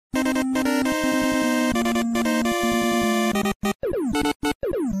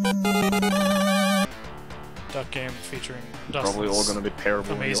game featuring Probably all gonna be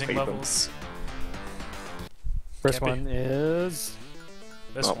terrible. amazing levels. First one is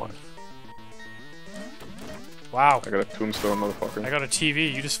this one. Wow. I got a tombstone, motherfucker. I got a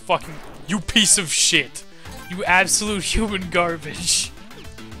TV. You just fucking... You piece of shit. You absolute human garbage.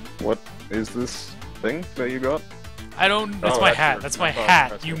 What is this thing that you got? I don't... That's my hat. That's my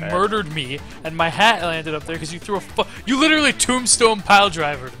hat. That's You your hat. murdered me, and my hat landed up there because you threw a You literally tombstone pile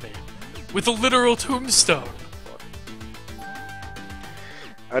drivered me. With a literal tombstone.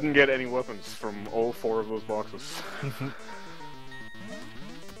 I didn't get any weapons from all 4 of those boxes.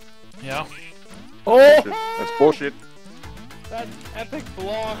 Yeah. oh, That's bullshit. that epic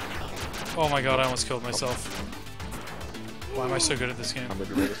block. Oh my god, I almost killed myself. Why am I so good at this game? I'm the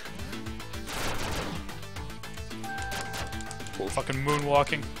greatest. Fucking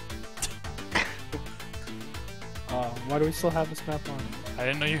moonwalking. Why do we still have this map on? I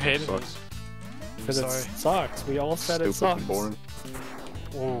didn't know you hated it. Sucks. Because it Sorry. sucks. We all said it Stupid sucks. and boring.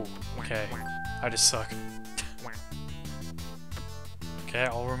 Whoa, okay. I just suck. Okay,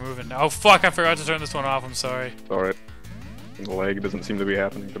 I'll remove it now. Oh fuck, I forgot to turn this one off, I'm sorry. Alright. The lag doesn't seem to be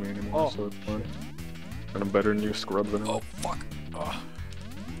happening to me anymore, Oh. so it's fine. And I'm better than you scrubs anyway. Oh fuck. Oh.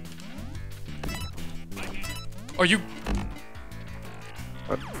 Are you...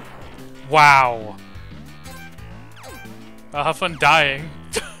 What? Wow. I'll have fun dying.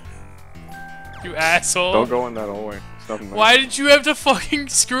 You asshole. Don't go in that hallway. It's nothing like Why did you have to fucking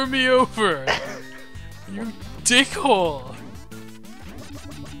screw me over? You dickhole.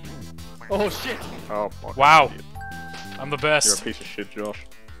 Oh shit! Oh, fuck. Wow. Idiot. I'm the You're a best. piece of shit, Josh.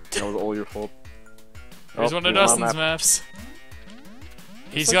 That was all your fault. Here's Oh, one of you're on Dustin's that maps.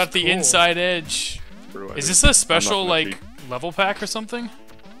 He's looks got the cool. inside edge. True, I Is did. this a I'm special, not gonna like, cheat. level pack or something?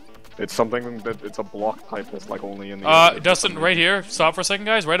 It's something that it's a block type that's like only in the. Dustin, right here. Stop for a second,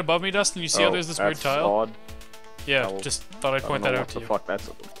 guys. Right above me, Dustin. You see how there's this weird that's tile? Odd. Yeah, I'll- just thought I'd I point don't that know out to what you. the fuck that's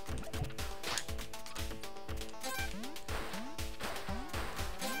about.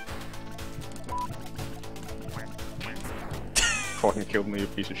 Fucking killed me, you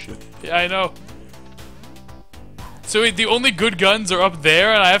piece of shit. Yeah, I know. So wait, the only good guns are up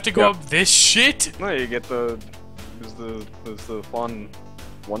there, and I have to go Yeah. up this shit? No, you get there's the fun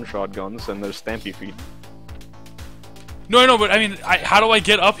one-shot guns and there's stampy feet. No, no, but I mean, how do I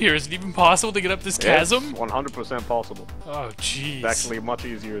get up here? Is it even possible to get up this chasm? 100% possible. Oh, jeez. It's actually much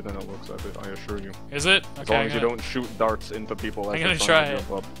easier than it looks, I assure you. Is it? As Okay, long as you don't shoot darts into people as I'm they're gonna trying try to it.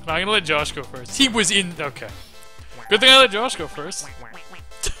 jump up. No, I'm gonna let Josh go first. He was in. Okay. Good thing I let Josh go first.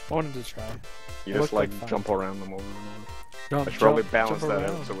 I wanted to try. You It just looked like like fun. jump around them over and over. Jump, I should probably jump, balance jump that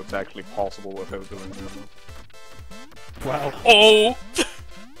around. out so it's actually possible without doing that. Wow. Oh!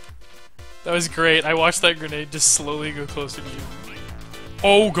 That was great. I watched that grenade just slowly go closer to you.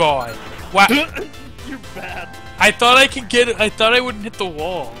 Oh god. Wow. You're bad. I thought I could get it. I thought I wouldn't hit the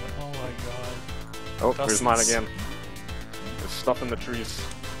wall. Oh my god. Oh, here's mine Dustin's- again. There's stuff in the trees.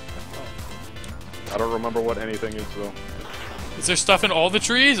 I don't remember what anything is though. Is there stuff in all the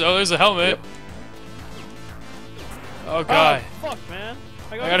trees? Oh, there's a helmet. Yep. Oh god. Oh, fuck, man.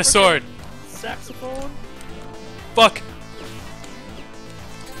 I got a sword. Saxophone? Fuck.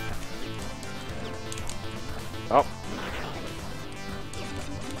 Oh,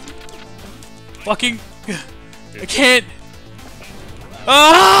 Fucking. I can't.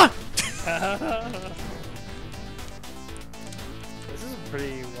 Ah! This is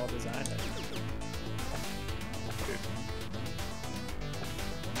pretty well designed. I think.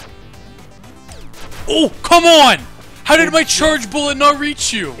 Oh, come on! How did my charge bullet not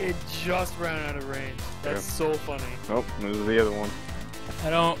reach you? It just ran out of range. That's so funny. nope, this is the other one. I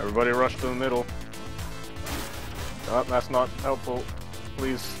don't. Everybody rush to the middle. Oh, that's not helpful.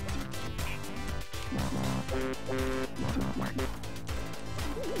 Please.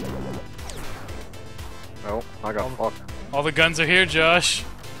 Oh, I got fucked. All the guns are here, Josh.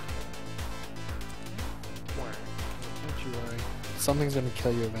 Don't you worry. Something's gonna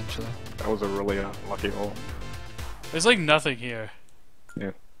kill you eventually. That was a really lucky hole. There's like nothing here.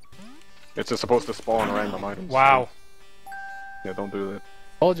 Yeah. It's just supposed to spawn random items. Wow. Yeah, don't do that.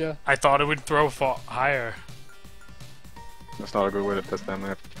 Told ya. I thought it would throw higher. That's not a good way to test that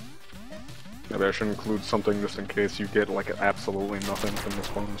map. Maybe I should include something just in case you get like absolutely nothing from the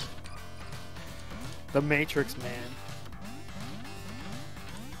spawns. The Matrix, man.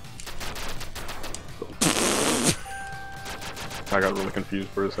 I got really confused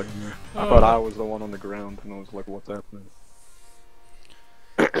for a second there. I thought I was the one on the ground and I was like, what's happening?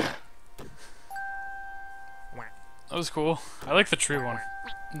 That was cool. I like the tree one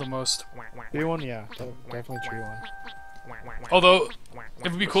the most. Tree one, yeah. Definitely tree one. Although, it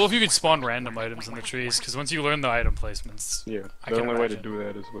would be cool if you could spawn random items in the trees, because once you learn the item placements... Yeah, I the can only way to imagine. do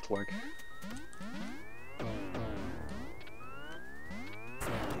that is with, like...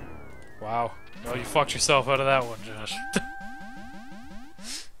 Wow. Well, you fucked yourself out of that one, Josh.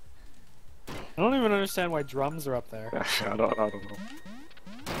 I don't even understand why drums are up there. I don't know.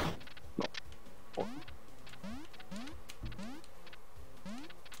 No. Oh.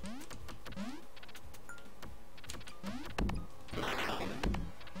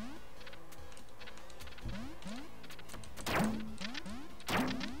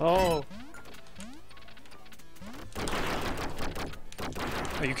 Oh,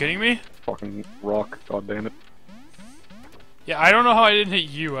 Are you kidding me? Fucking rock, god damn it. Yeah, I don't know how I didn't hit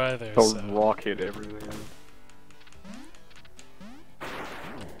you either, The so... rock hit everything.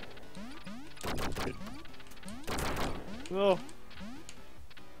 oh.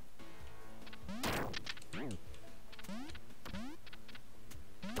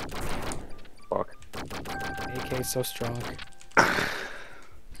 Fuck. AK so strong.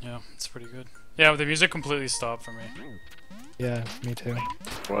 Yeah, it's pretty good. Yeah, the music completely stopped for me. Yeah, me too.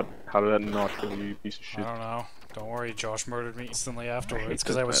 What? How did that not kill you, you piece of I shit? don't know. Don't worry, Josh murdered me instantly afterwards, hate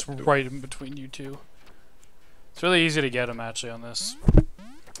because I was that too. right in between you two. It's really easy to get him, actually, on this.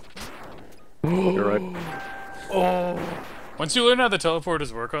 You're right. Oh. Once you learn how the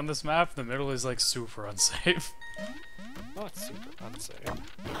teleporters work on this map, the middle is, like, super unsafe. Oh, it's super unsafe.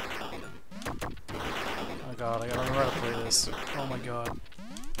 Oh god, I gotta remember how to play this. Oh my god.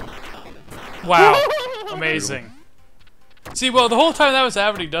 Wow! Amazing. See, well, the whole time that was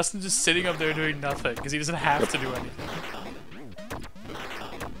happening, Dustin's just sitting up there doing nothing, because he doesn't have to do anything.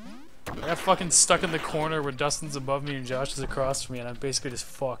 I got fucking stuck in the corner where Dustin's above me and Josh is across from me, and I'm basically just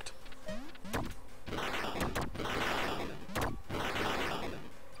fucked.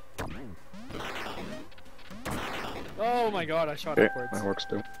 Oh my god, I shot Okay, upwards. that works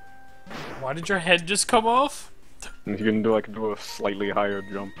too. Why did your head just come off? And you can do a slightly higher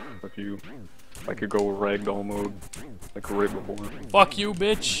jump if you like you go ragdoll mode like right before. Fuck you,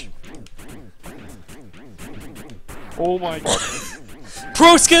 bitch. Oh my god.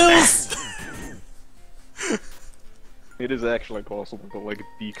 Pro skills! It is actually possible to like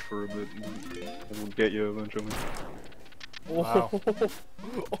peek for a bit and it will get you eventually. Wow.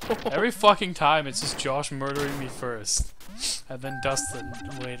 Every fucking time, it's just Josh murdering me first, and then Dustin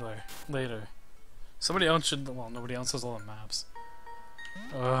later. Somebody else should. Well, nobody else has all the maps.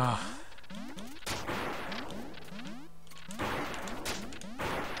 Ugh.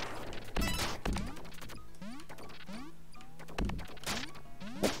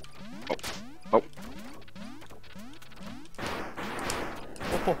 Oh,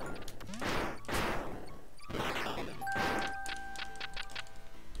 Oh.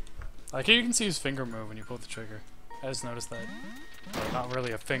 Like you can see his finger move when you pull the trigger. I just noticed that. Or not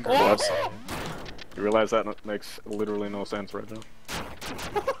really a finger. Oh! But sorry. you realize that makes literally no sense right now.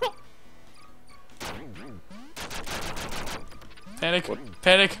 Panic! What?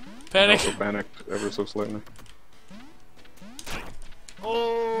 Panic! I Panic! also panicked ever so slightly.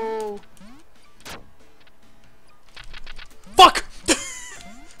 Oh. Fuck!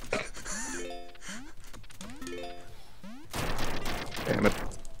 Damn it.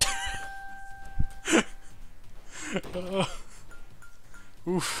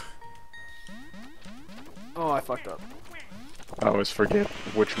 Oof. Oh, I fucked up. I always forget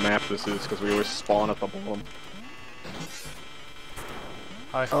which map this is because we always spawn at the bottom.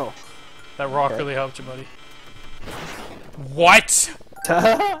 Hi. Oh. That rock Okay. really helped you, buddy. What?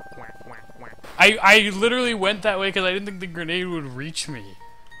 I literally went that way because I didn't think the grenade would reach me.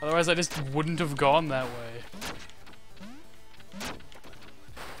 Otherwise, I just wouldn't have gone that way.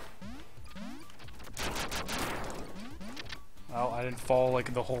 Well, I didn't fall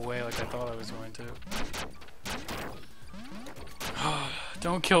like the whole way like I thought I was going to.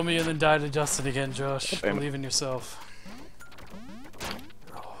 Don't kill me and then die to Justin again, Josh. Damn it. Believe in yourself.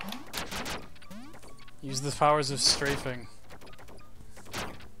 Use the powers of strafing.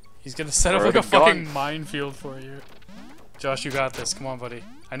 He's gonna set up Where like are a the fucking guns? minefield for you. Josh, you got this. Come on, buddy.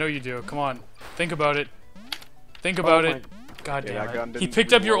 I know you do. Come on. Think about it. Think about Oh it. God Yeah, damn that gun it. He didn't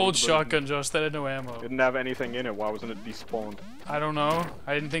picked up your reload, old but- shotgun, Josh. That had no ammo. Didn't have anything in it, why wasn't it despawned? I don't know.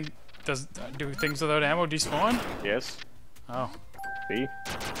 I didn't think... do things without ammo despawn? Yes. Oh. See?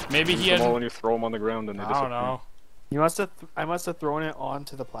 Maybe he Use them all had... when you throw them on the ground and they I disappear. don't know. You must have. I must have thrown it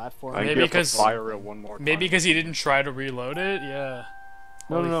onto the platform. I think Maybe you have to 'cause- fire it one more time. Maybe because he didn't try to reload it? Yeah.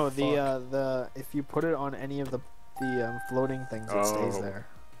 No, Holy no, no. fuck. The if you put it on any of the floating things, it stays Oh. there.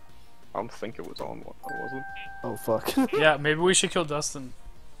 I don't think it was on one, was it? Oh fuck. Yeah, maybe we should kill Dustin.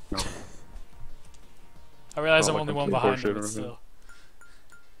 I realize Not I'm like only one complete behind horseshit him, or but anything. still.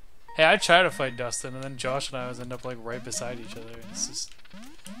 Hey, I try to fight Dustin, and then Josh and I always end up like right beside each other. It's just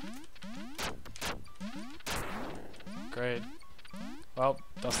great. Well,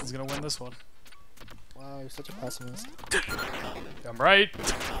 Dustin's gonna win this one. Wow, you're such a pessimist. I'm right.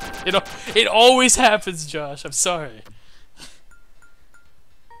 It always happens, Josh. I'm sorry.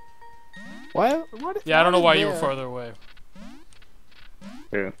 Why? Yeah, I don't know why you were farther away.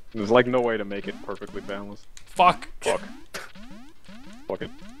 Yeah, there's like no way to make it perfectly balanced. Fuck. Fuck. Fuck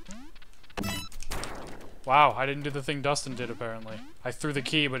it. Wow, I didn't do the thing Dustin did apparently. I threw the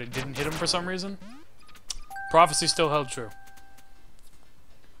key, but it didn't hit him for some reason. Prophecy still held true.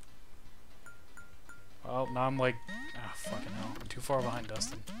 Well, now I'm like, ah, fucking hell. I'm too far behind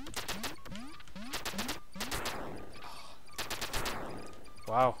Dustin.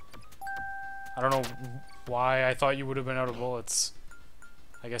 Wow. I don't know why I thought you would have been out of bullets.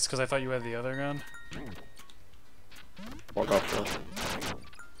 I guess because I thought you had the other gun. Fuck off, Josh.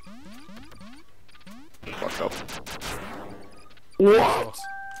 Fuck up. What?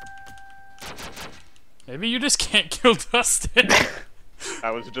 Maybe you just can't kill Dustin. I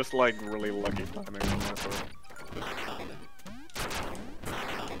was just like really lucky timing on that one.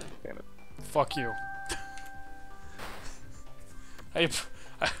 Damn it. Fuck you. I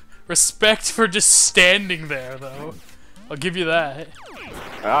respect for just standing there, though. I'll give you that.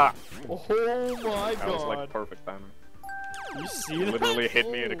 Ah! Oh my That was like god. perfect timing. You see that? Literally hit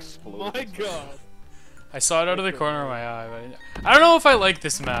me and Oh exploded. my god. I saw it out of the corner of my eye, but I don't know if I like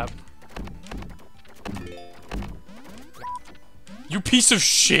this map. You piece of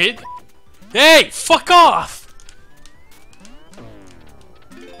shit! Hey, fuck off!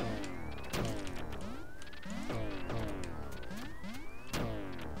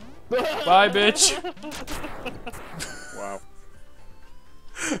 Bye, bitch. Wow.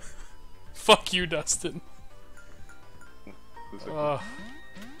 Fuck you, Dustin. This is Oh,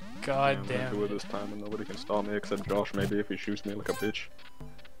 god I'm gonna damn do it it. this time and nobody can stop me except Josh maybe if he shoots me like a bitch.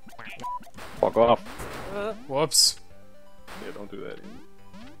 Fuck off. Whoops. Yeah, don't do that either.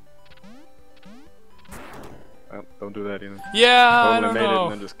 Well, don't do that either. Yeah, I Totally don't made it know.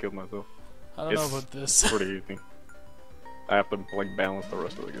 and then just killed myself. I don't know about this. Pretty easy. I have to like balance the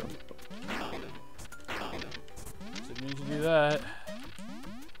rest of the gun. Didn't need to do that.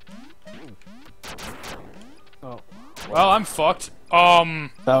 Oh, Well, I'm fucked. that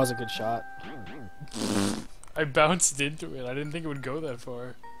was a good shot. I bounced into it. I didn't think it would go that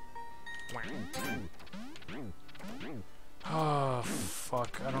far. Oh,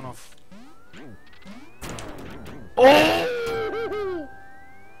 fuck. I don't know if... Oh!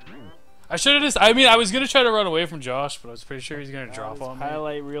 I should have just... I mean, I was gonna try to run away from Josh, but I was pretty sure he's gonna drop on me.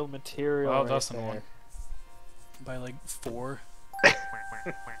 Highlight real material. Well, right Dustin there. won. By like 4.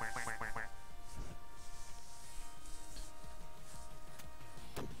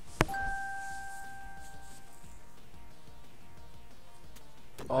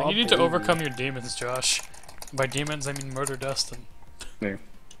 Oh, You need to baby. overcome your demons, Josh. By demons, I mean murder Dustin. Yeah.